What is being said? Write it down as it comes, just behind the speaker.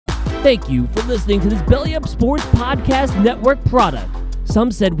Thank you for listening to this Belly Up Sports Podcast Network product.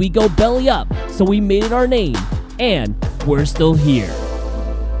 Some said we go belly up, so we made it our name, and we're still here.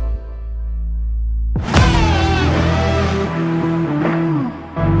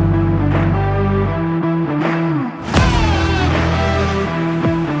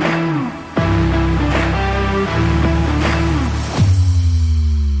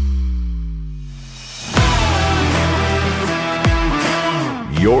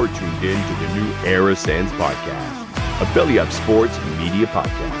 You're tuned in to the new Era Sands Podcast, a Belly Up Sports media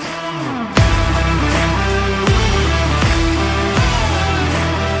podcast.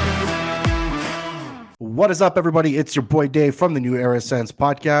 What is up, everybody? It's your boy Dave from the new Era Sands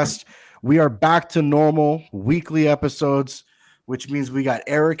Podcast. We are back to normal weekly episodes, which means we got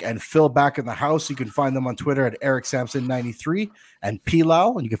Eric and Phil back in the house. You can find them on Twitter at EricSampson93 and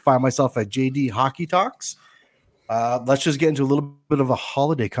Pilau, and you can find myself at JD Hockey Talks. Let's just get into a little bit of a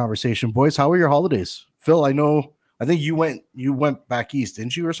holiday conversation, boys. How were your holidays? Phil, I think you went back east,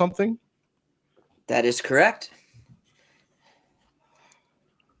 didn't you, or something? That is correct.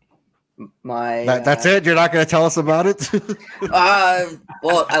 That's it? You're not going to tell us about it?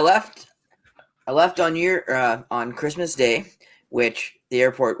 Well, I left on Christmas Day, which the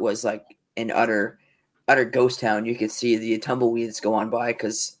airport was like an utter ghost town. You could see the tumbleweeds go on by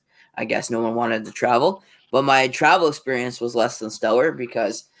because I guess no one wanted to travel. But my travel experience was less than stellar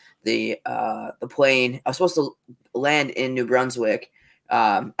because the plane, I was supposed to land in New Brunswick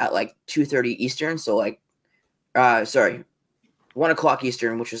at like 2:30 Eastern. So 1 o'clock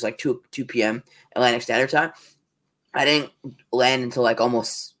Eastern, which was like 2 p.m. Atlantic Standard Time. I didn't land until like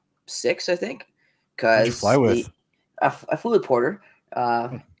almost 6, I think. Who'd you fly with? I flew with Porter,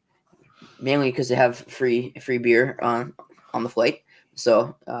 mainly because they have free beer on the flight.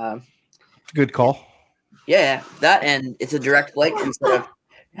 So good call. Yeah, that, and it's a direct flight instead of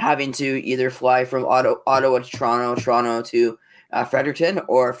having to either fly from Ottawa to Toronto to Fredericton,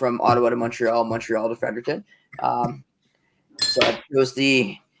 or from Ottawa to Montreal to Fredericton. So it was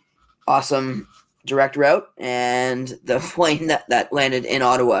the awesome direct route, and the plane that landed in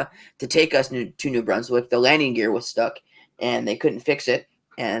Ottawa to take us to New Brunswick, the landing gear was stuck, and they couldn't fix it.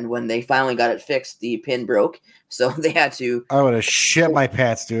 And when they finally got it fixed, the pin broke, so they had to. I would have shit my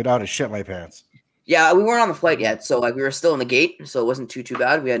pants, dude. I would have shit my pants. Yeah, we weren't on the flight yet, so like we were still in the gate, so it wasn't too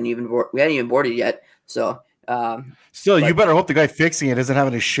bad. We hadn't even boarded yet, so. You better hope the guy fixing it isn't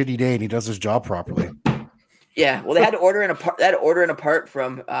having a shitty day and he does his job properly. Yeah, well, they had to order in a part. They had to order in a part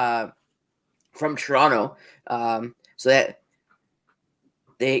from Toronto, so that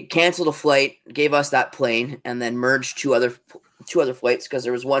they canceled a flight, gave us that plane, and then merged two other flights because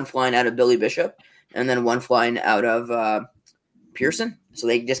there was one flying out of Billy Bishop and then one flying out of Pearson. So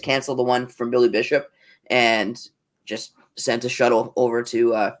they just canceled the one from Billy Bishop and just sent a shuttle over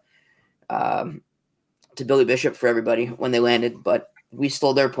to Billy Bishop for everybody when they landed. But we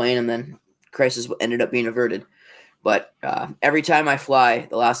stole their plane, and then crisis ended up being averted. But every time I fly,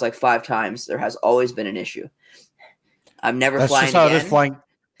 the last like 5 times, there has always been an issue. I'm never flying again.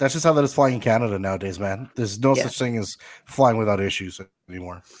 That's just how that is flying in Canada nowadays, man. There's no such thing as flying without issues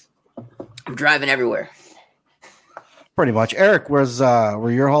anymore. I'm driving everywhere. Pretty much. Eric,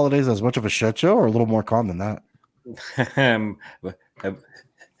 were your holidays as much of a shit show or a little more calm than that?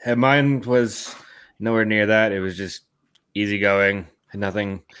 Mine was nowhere near that. It was just easygoing.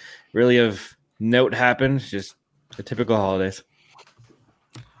 Nothing really of note happened. Just the typical holidays.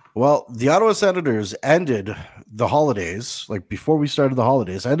 Well, the Ottawa Senators ended the holidays, like before we started the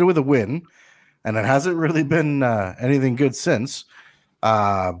holidays, ended with a win, and it hasn't really been anything good since.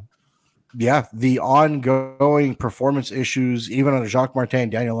 The ongoing performance issues, even under Jacques Martin,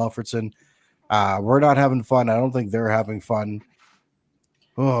 Daniel Alfredson, we're not having fun. I don't think they're having fun.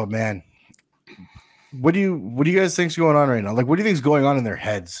 Oh man, what do you guys think's going on right now? Like, what do you think is going on in their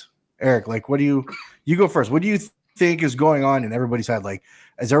heads, Eric? Like, you go first? What do you think is going on in everybody's head? Like,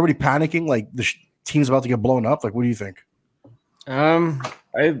 is everybody panicking? Like the team's about to get blown up? Like, what do you think?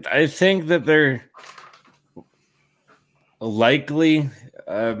 I think that they're likely.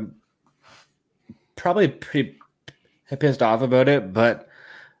 Probably pretty pissed off about it, but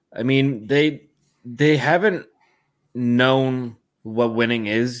I mean they haven't known what winning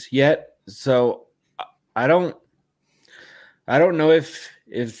is yet, so I don't know if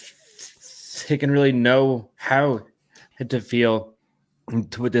they can really know how to feel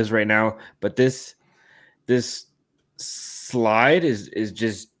with this right now. But this slide is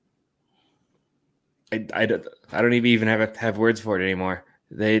just I don't even have words for it anymore.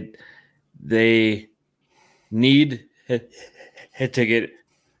 They need to get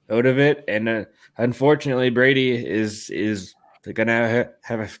out of it, and unfortunately, Brady is they're gonna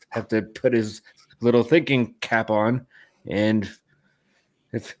have to put his little thinking cap on and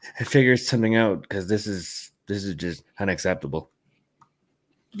figure something out, because this is just unacceptable.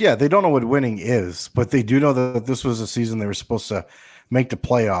 Yeah, they don't know what winning is, but they do know that this was a season they were supposed to make the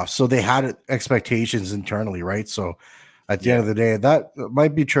playoffs. So they had expectations internally, right? So at the end of the day, that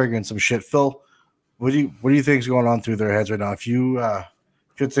might be triggering some shit. Phil, what do you think is going on through their heads right now? If you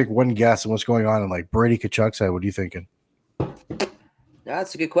could take one guess on what's going on in like Brady Tkachuk's head, what are you thinking?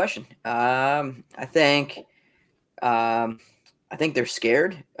 That's a good question. I think they're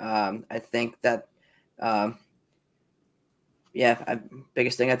scared. I think that,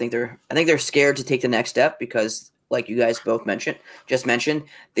 biggest thing. I think they're scared to take the next step because, like you guys both mentioned,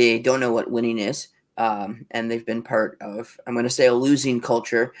 they don't know what winning is. And they've been part of, I'm going to say, a losing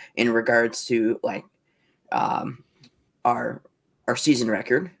culture in regards to like our season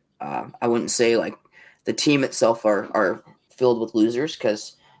record. I wouldn't say like the team itself are filled with losers,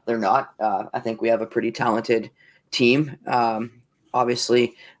 because they're not. I think we have a pretty talented team.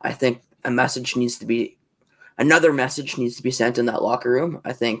 Obviously, I think another message needs to be sent in that locker room.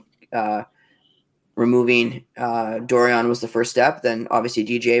 I think removing Dorion was the first step. Then obviously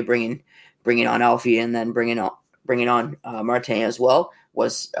DJ bringing on Alfie, and then bringing on Martin as well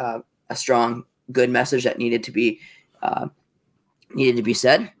was a strong, good message that needed to be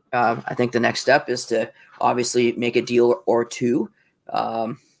said. I think the next step is to obviously make a deal or two.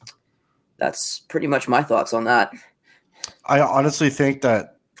 That's pretty much my thoughts on that. I honestly think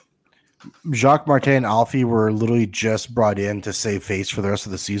that Jacques Martin and Alfie were literally just brought in to save face for the rest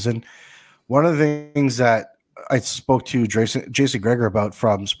of the season. One of the things that I spoke to Jason Gregor about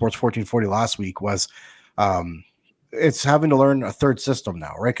from Sports 1440 last week was it's having to learn a third system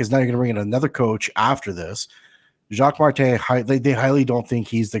now, right? Because now you're going to bring in another coach after this. Jacques Martin, they highly don't think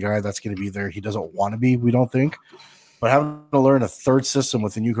he's the guy that's going to be there. He doesn't want to be, we don't think. But having to learn a third system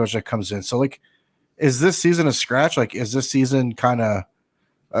with the new coach that comes in. So, like, is this season a scratch? Like, is this season kind of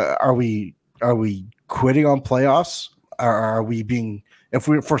are we quitting on playoffs? Or are we being, if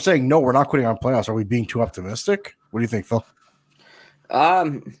we're saying no, we're not quitting on playoffs, are we being too optimistic? What do you think, Phil?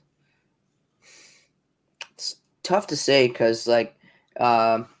 It's tough to say, because like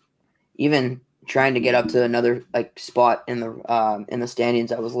even trying to get up to another like spot in the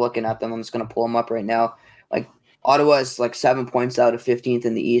standings, I was looking at them. I'm just gonna pull them up right now. Like Ottawa is like 7 points out of 15th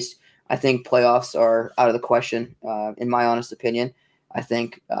in the East. I think playoffs are out of the question, in my honest opinion. I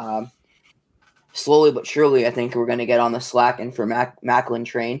think slowly but surely, I think we're going to get on the slack and for Macklin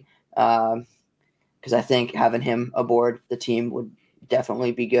train, because I think having him aboard the team would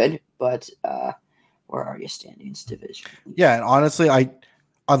definitely be good. But where are you standings division? Yeah, and honestly,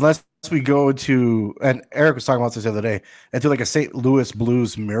 unless we go to, and Eric was talking about this the other day, and to like a St. Louis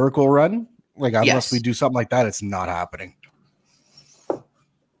Blues miracle run, like unless we do something like that, it's not happening.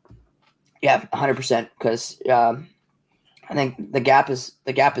 Yeah, 100%. Because I think the gap is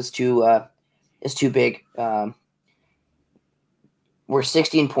too big. We're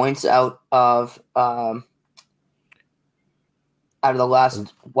 16 points out of the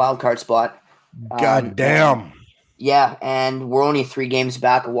last wild card spot. God damn. Yeah, and we're only 3 games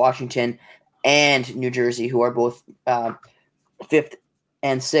back of Washington and New Jersey, who are both 5th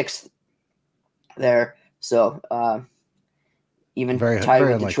and 6th there. So even tied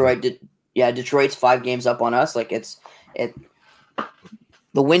with Detroit. Detroit's 5 games up on us. Like the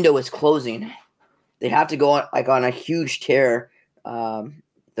window is closing. They have to go on a huge tear the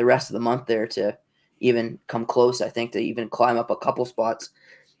rest of the month there to even come close. I think to even climb up a couple spots.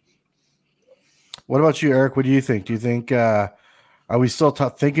 What about you, Eric? What do you think? Do you think are we still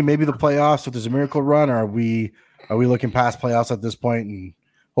thinking maybe the playoffs if there's a miracle run, or are we looking past playoffs at this point and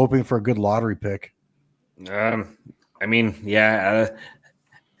hoping for a good lottery pick? I mean, yeah.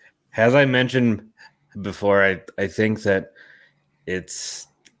 As I mentioned before, I think that it's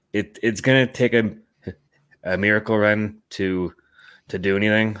going to take a miracle run to do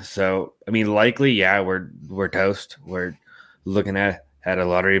anything. So I mean, likely, yeah, we're toast. We're looking at a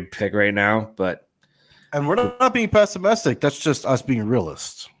lottery pick right now, and we're not being pessimistic. That's just us being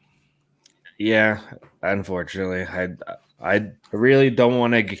realists. Yeah, unfortunately, I really don't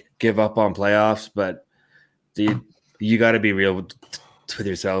want to give up on playoffs, but you got to be real with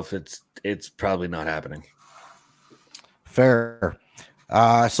yourself. It's probably not happening. Fair.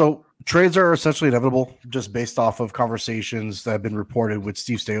 So trades are essentially inevitable, just based off of conversations that have been reported with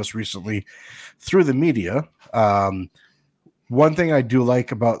Steve Staios recently through the media. One thing I do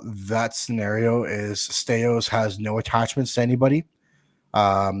like about that scenario is Staios has no attachments to anybody.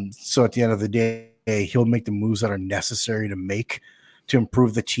 So at the end of the day, he'll make the moves that are necessary to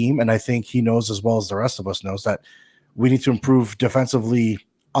improve the team. And I think he knows, as well as the rest of us knows, that we need to improve defensively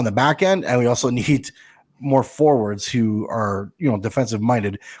on the back end, and we also need more forwards who are, defensive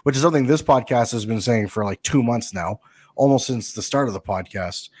minded, which is something this podcast has been saying for like 2 months now, almost since the start of the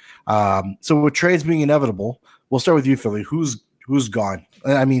podcast. So with trades being inevitable, we'll start with you, Philly. Who's gone?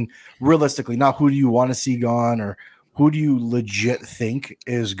 I mean, realistically, not who do you want to see gone, or who do you legit think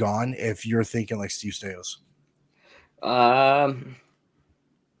is gone if you're thinking like Steve Staios?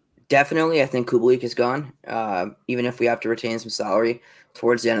 Definitely, I think Kubalik is gone. Even if we have to retain some salary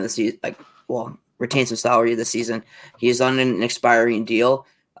towards the end of the season, retain some salary this season. He's on an expiring deal.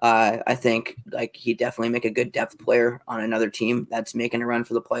 I think he definitely make a good depth player on another team that's making a run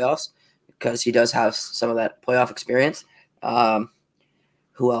for the playoffs, because he does have some of that playoff experience.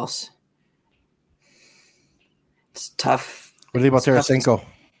 Who else? It's tough. What do you think about Tarasenko?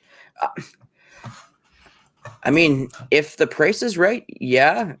 I mean, if the price is right,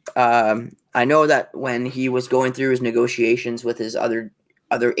 yeah. I know that when he was going through his negotiations with his other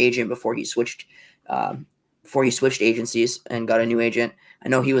agent before he switched agencies and got a new agent, I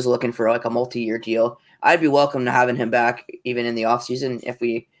know he was looking for like a multi-year deal. I'd be welcome to having him back even in the offseason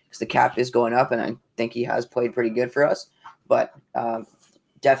because the cap is going up, and I think he has played pretty good for us. But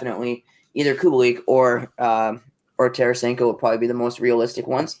definitely either Kubalik or Tarasenko would probably be the most realistic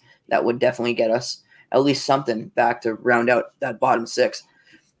ones that would definitely get us at least something back to round out that bottom six.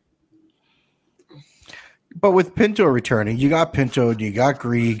 But with Pinto returning, you got Pinto, you got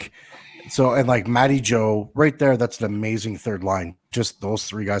Grieg, and like Matty Joe right there, that's an amazing third line. Just those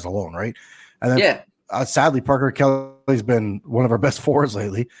three guys alone, right? And then sadly, Parker Kelly's been one of our best forwards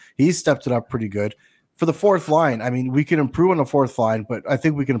lately. He's stepped it up pretty good. For the fourth line, I mean, we can improve on the fourth line, but I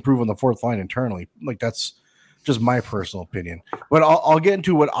think we can improve on the fourth line internally. Like, that's just my personal opinion. But I'll get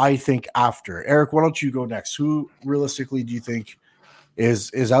into what I think after. Eric, why don't you go next? Who realistically do you think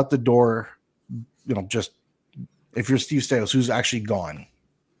is out the door? Just if you're Steve Staios, who's actually gone?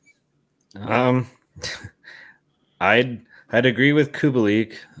 I'd agree with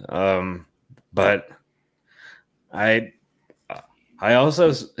Kubalik, but I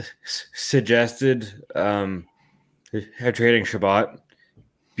also suggested trading Chabot,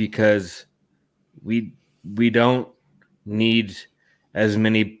 because we don't need as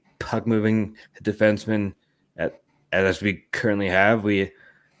many puck moving defensemen as we currently have. We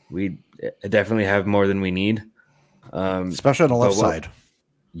definitely have more than we need, especially on the left side.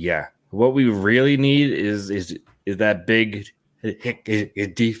 Yeah, what we really need is that big,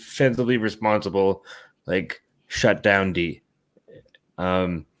 defensively responsible, like shutdown D.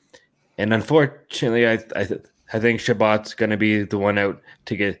 And unfortunately, I think Chabot's going to be the one out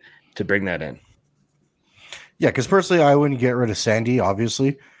to bring that in. Yeah, because personally, I wouldn't get rid of Sandy,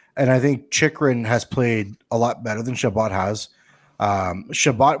 obviously, and I think Chychrun has played a lot better than Chabot has.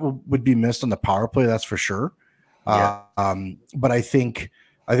 Chabot would be missed on the power play, that's for sure. Yeah. But I think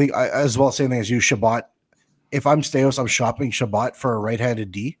I, as well, same thing as you, Chabot. If I'm Staios, I'm shopping Chabot for a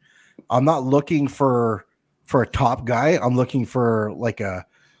right-handed D. I'm not looking for a top guy. I'm looking for like a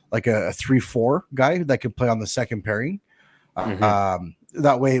 3-4 guy that can play on the second pairing.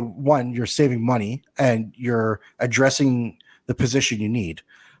 That way, one, you're saving money and you're addressing the position you need.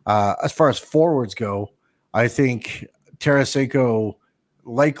 As far as forwards go, I think Tarasenko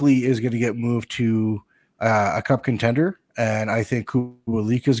likely is going to get moved to a cup contender, and I think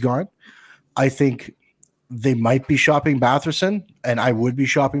Kubalik is gone. I think they might be shopping Batherson, and I would be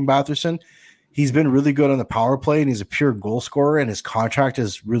shopping Batherson. He's been really good on the power play, and he's a pure goal scorer, and his contract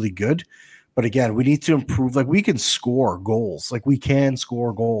is really good. But again, we need to improve. Like, we can score goals. Like, we can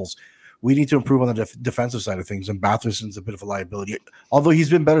score goals. We need to improve on the defensive side of things, and Batherson's a bit of a liability. Although he's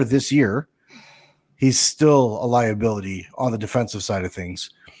been better this year, he's still a liability on the defensive side of things.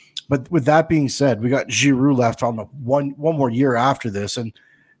 But with that being said, we got Giroux left on one more year after this, and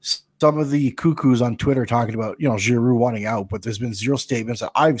some of the cuckoos on Twitter talking about, Giroux wanting out, but there's been zero statements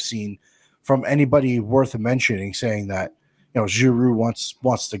that I've seen from anybody worth mentioning saying that, Giroux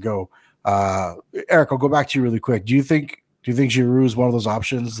wants to go. Eric, I'll go back to you really quick. Do you think Giroux is one of those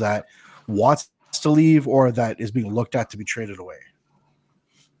options that wants to leave, or that is being looked at to be traded away?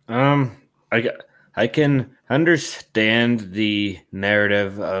 I can understand the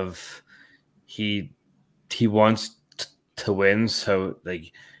narrative of he wants to win, so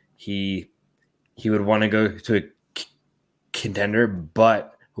like he would want to go to a contender.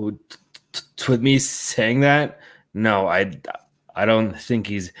 But with me saying that, no, I don't think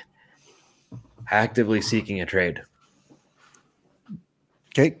he's actively seeking a trade.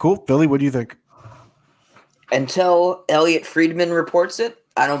 Okay, cool. Billy, what do you think? Until Elliot Friedman reports it,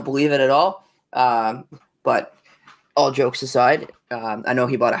 I don't believe it at all. But all jokes aside, I know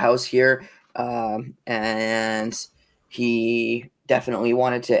he bought a house here, and he definitely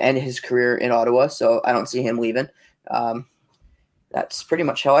wanted to end his career in Ottawa, so I don't see him leaving. That's pretty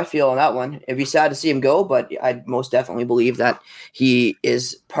much how I feel on that one. It'd be sad to see him go, but I most definitely believe that he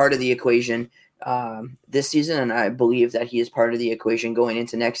is part of the equation this season, and I believe that he is part of the equation going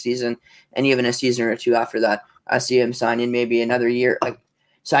into next season and even a season or two after that. I see him signing maybe another year, like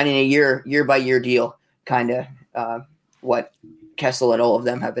signing a year-by-year deal, kind of what Kessel and all of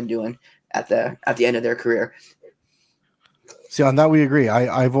them have been doing at the end of their career. See, on that we agree.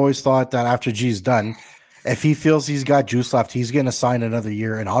 I've always thought that after G's done, if he feels he's got juice left, he's going to sign another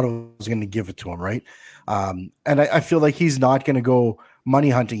year, and Ottawa's going to give it to him, right? And I feel like he's not going to go money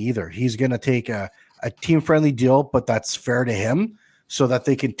hunting either. He's going to take a team-friendly deal, but that's fair to him, so that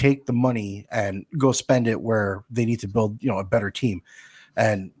they can take the money and go spend it where they need to build, a better team.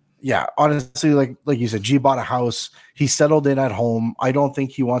 And yeah, honestly, like you said, G bought a house. He settled in at home. I don't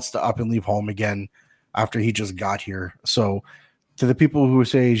think he wants to up and leave home again after he just got here. So to the people who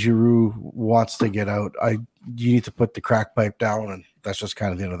say Giroux wants to get out, you need to put the crack pipe down, and that's just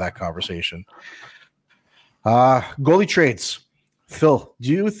kind of the end of that conversation. Goalie trades. Phil, do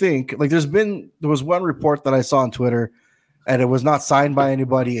you think, like, there was one report that I saw on Twitter, and it was not signed by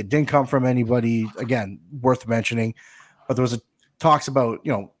anybody. It didn't come from anybody. Again, worth mentioning, but there was talks about,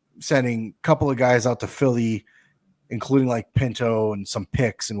 sending a couple of guys out to Philly, including like Pinto and some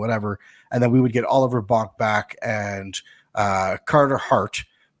picks and whatever. And then we would get Oliver Bonk back and Carter Hart,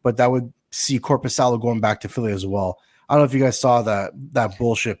 but that would see Korpisalo going back to Philly as well. I don't know if you guys saw that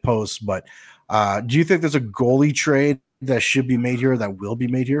bullshit post, but do you think there's a goalie trade that should be made here, that will be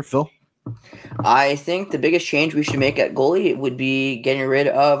made here, Phil? I think the biggest change we should make at goalie would be getting rid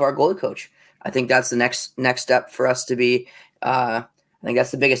of our goalie coach. I think that's the next step for us to be. I think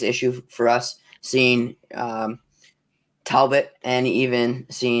that's the biggest issue for us, seeing Talbot and even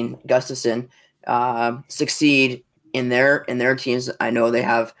seeing Gustafson succeed in their teams. I know they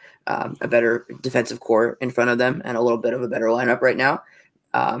have a better defensive core in front of them and a little bit of a better lineup right now.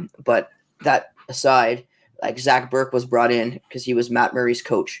 But that aside, like, Zach Burke was brought in because he was Matt Murray's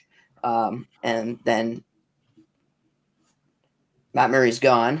coach. And then Matt Murray's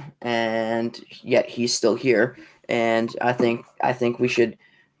gone, and yet he's still here. And I think we should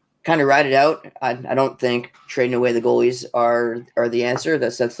kind of ride it out. I don't think trading away the goalies are the answer.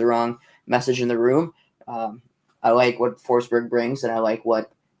 That sets the wrong message in the room. I like what Forsberg brings, and I like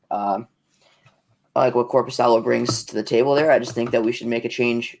what Korpisalo brings to the table there. I just think that we should make a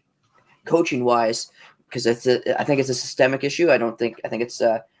change coaching wise, because I think it's a systemic issue. I think it's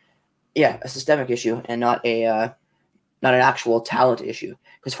a systemic issue and not an actual talent issue.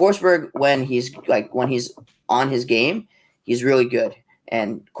 Because Forsberg, when he's on his game, he's really good,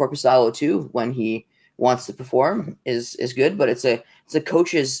 and Korpisalo too, when he wants to perform, is good. But it's the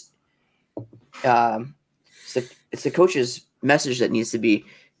coach's it's the coach's message that needs to be,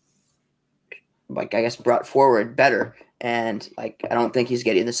 like, I guess, brought forward better. And I don't think he's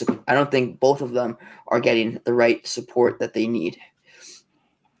getting this. I don't think both of them are getting the right support that they need.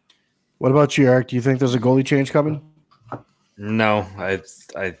 What about you, Eric? Do you think there's a goalie change coming? No, I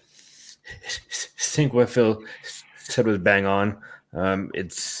think what Phil said was bang on.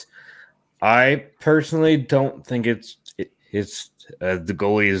 I personally don't think it's the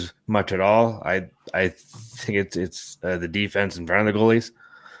goalies much at all. I think it's the defense in front of the goalies.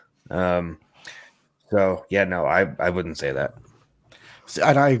 So yeah, no, I wouldn't say that.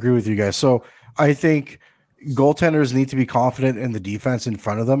 And I agree with you guys. So I think goaltenders need to be confident in the defense in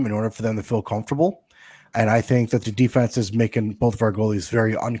front of them in order for them to feel comfortable. And I think that the defense is making both of our goalies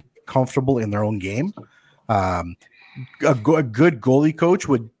very uncomfortable in their own game. A good goalie coach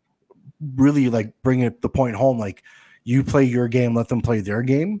would really bring the point home. Like, you play your game, let them play their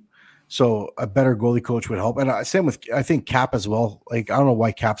game. So a better goalie coach would help. And same with, I think, Cap as well. I don't know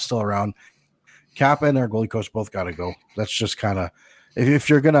why Cap's still around. Cap and our goalie coach both got to go. That's just kind of, if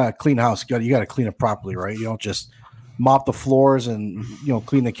you're gonna clean house, you got to clean it properly, right? You don't just mop the floors and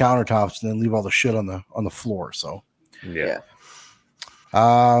clean the countertops and then leave all the shit on the floor. So yeah.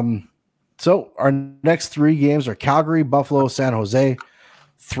 So our next 3 games are Calgary, Buffalo, San Jose.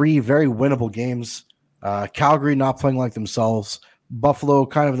 3 very winnable games. Calgary not playing like themselves. Buffalo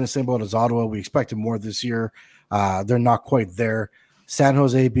kind of in the same boat as Ottawa. We expected more this year. They're not quite there. San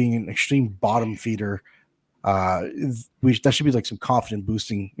Jose being an extreme bottom feeder. That should be some confident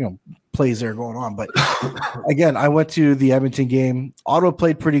boosting, plays there going on. But again, I went to the Edmonton game. Ottawa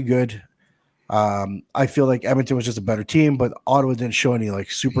played pretty good. I feel like Edmonton was just a better team, but Ottawa didn't show any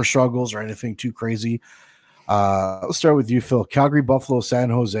super struggles or anything too crazy. Let's start with you, Phil. Calgary, Buffalo, San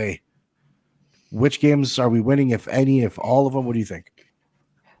Jose. Which games are we winning, if any, if all of them? What do you think?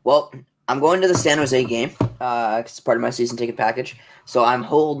 Well, I'm going to the San Jose game. It's part of my season ticket package. So I'm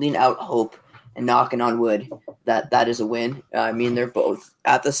holding out hope and knocking on wood that is a win. I mean, they're both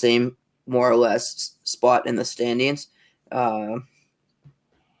at the same, more or less, spot in the standings. I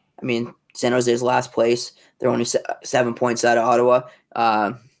mean, San Jose's last place. They're only 7 points out of Ottawa.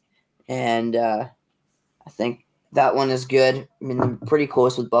 And I think that one is good. I mean, I'm pretty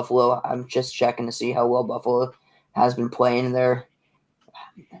close with Buffalo. I'm just checking to see how well Buffalo has been playing there.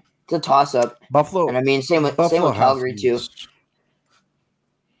 It's a toss-up. Buffalo. And I mean, same with Calgary, too.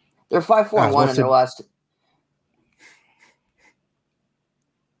 They're 5-4-1 in their last.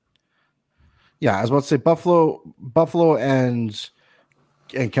 Yeah, I was about to say Buffalo and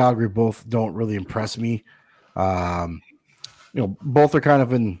Calgary both don't really impress me. Both are kind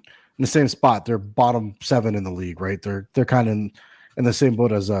of in the same spot. They're bottom 7 in the league, right? They're kind of in the same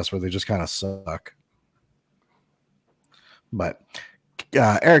boat as us, where they just kind of suck. But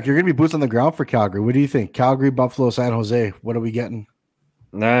Eric, you're gonna be boots on the ground for Calgary. What do you think? Calgary, Buffalo, San Jose. What are we getting?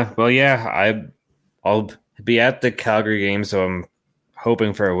 Well, yeah, I'll be at the Calgary game, so I'm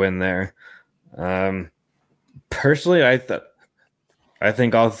hoping for a win there. Personally, I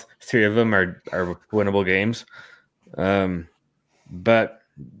think all three of them are winnable games. But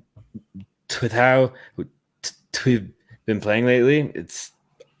with how we've been playing lately, it's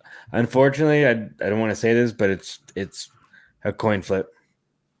unfortunately I don't want to say this, but it's a coin flip.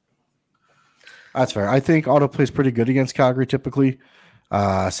 That's fair. I think Ottawa plays pretty good against Calgary typically.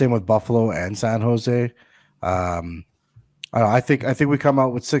 Same with Buffalo and San Jose. I think we come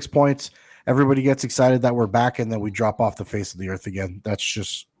out with 6 points. Everybody gets excited that we're back, and then we drop off the face of the earth again. That's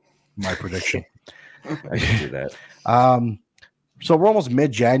just my prediction. I can do that. So we're almost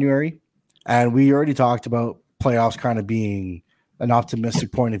mid-January, and we already talked about playoffs kind of being an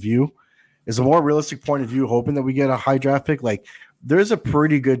optimistic point of view. Is a more realistic point of view hoping that we get a high draft pick? Like, there's a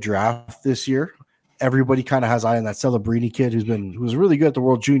pretty good draft this year. Everybody kind of has eye on that Celebrini kid who was really good at the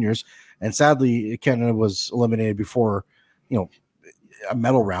World Juniors, and sadly Canada was eliminated before a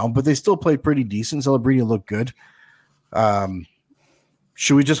medal round, but they still played pretty decent. Celebrini looked good.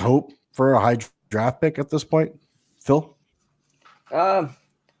 Should we just hope for a high draft pick at this point, Phil? I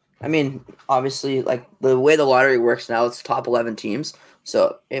mean, obviously, like the way the lottery works now, it's top 11 teams.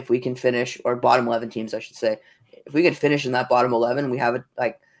 So if we can finish, or bottom 11 teams, I should say, if we can finish in that bottom 11, we have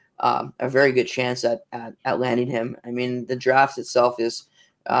a very good chance at landing him. I mean, the draft itself is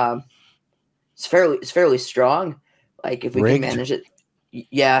it's fairly strong. Like if we can manage it,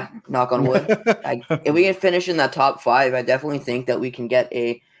 yeah, knock on wood. If we can finish in that top 5, I definitely think that we can get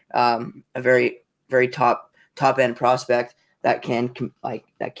a very, very top end prospect that can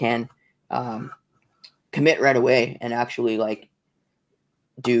commit right away and actually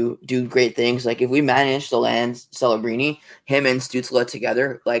do great things. Like if we manage to land Celebrini, him and Stützle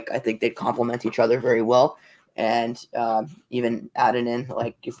together, I think they'd complement each other very well. And even adding in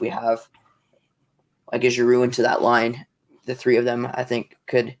if we have a Giroux into that line, the three of them I think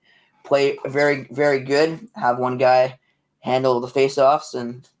could play very, very good. Have one guy handle the faceoffs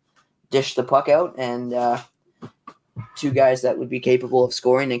and dish the puck out, and two guys that would be capable of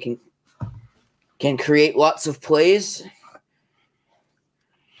scoring and can create lots of plays.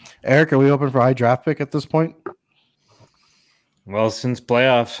 Eric, are we open for a high draft pick at this point? Well, since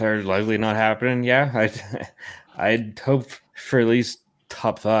playoffs are likely not happening, yeah, I'd hope for at least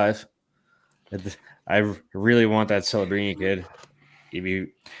top 5. I really want that Celebrini kid.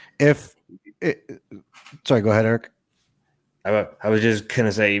 Sorry, go ahead, Eric. I was just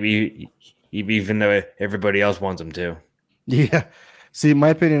gonna say, even though everybody else wants him too. Yeah. See, my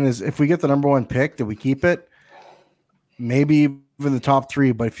opinion is if we get the number 1 pick, that we keep it. Maybe even the top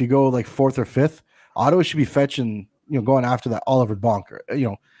 3, but if you go 4th or 5th, Ottawa should be fetching, going after that Oliver Bonk.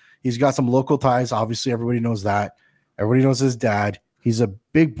 He's got some local ties. Obviously, everybody knows that. Everybody knows his dad. He's a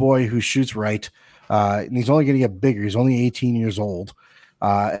big boy who shoots right. And he's only going to get bigger. He's only 18 years old.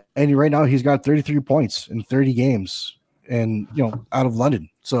 And right now he's got 33 points in 30 games and, out of London.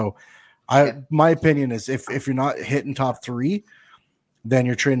 So my opinion is if you're not hitting top 3, then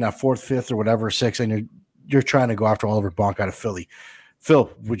you're trading that 4th, 5th or whatever, 6th, and you're trying to go after Oliver Bonk out of Philly. Phil,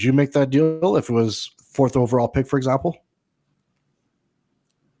 would you make that deal if it was 4th overall pick, for example?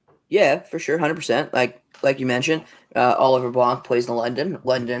 Yeah, for sure. 100%. Like you mentioned, Oliver Bonk plays in London.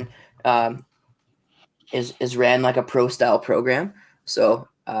 London, is ran like a pro style program. So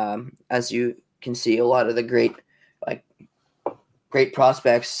as you can see, a lot of the great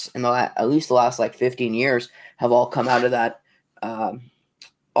prospects in at least the last 15 years have all come out of that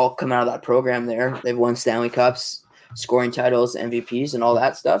program there. They've won Stanley Cups, scoring titles, MVPs, and all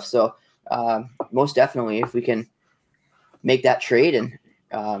that stuff. So most definitely, if we can make that trade, and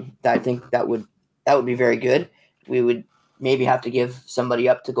I think that would that would be very good. We would maybe have to give somebody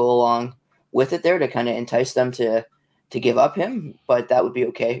up to go along with it there to kind of entice them to give up him, but that would be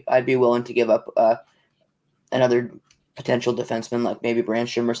okay. I'd be willing to give up another potential defenseman like maybe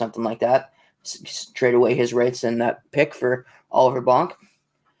Brandstrom or something like that. Trade away his rights and that pick for Oliver Bonk.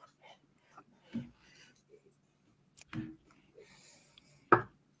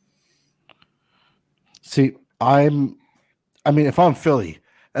 See, if I'm Philly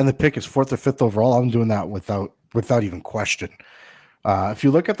and the pick is 4th or 5th overall, I'm doing that without even question. If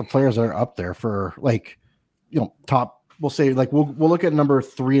you look at the players that are up there for top, we'll say we'll look at number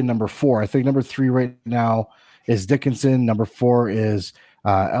 3 and number 4. I think number 3 right now is Dickinson. Number 4 is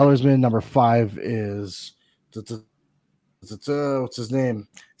Ellersman. Number 5 is what's his name?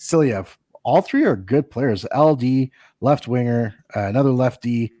 Silyev. All 3 are good players. LD, left winger, another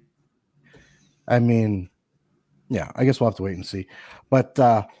lefty. I guess we'll have to wait and see. But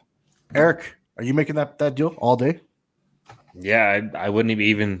Eric, are you making that deal all day? Yeah, I wouldn't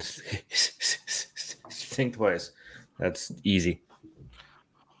even think twice. That's easy.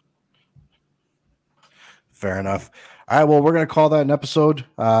 Fair enough. All right, well, we're going to call that an episode.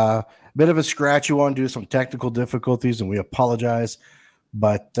 Bit of a scratchy one due to some technical difficulties, and we apologize.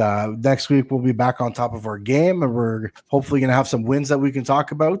 But next week, we'll be back on top of our game, and we're hopefully going to have some wins that we can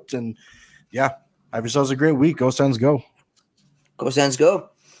talk about. And, yeah, have yourselves a great week. Go Sens, go. Go Sens, go.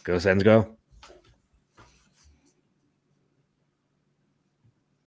 Go Sens, go.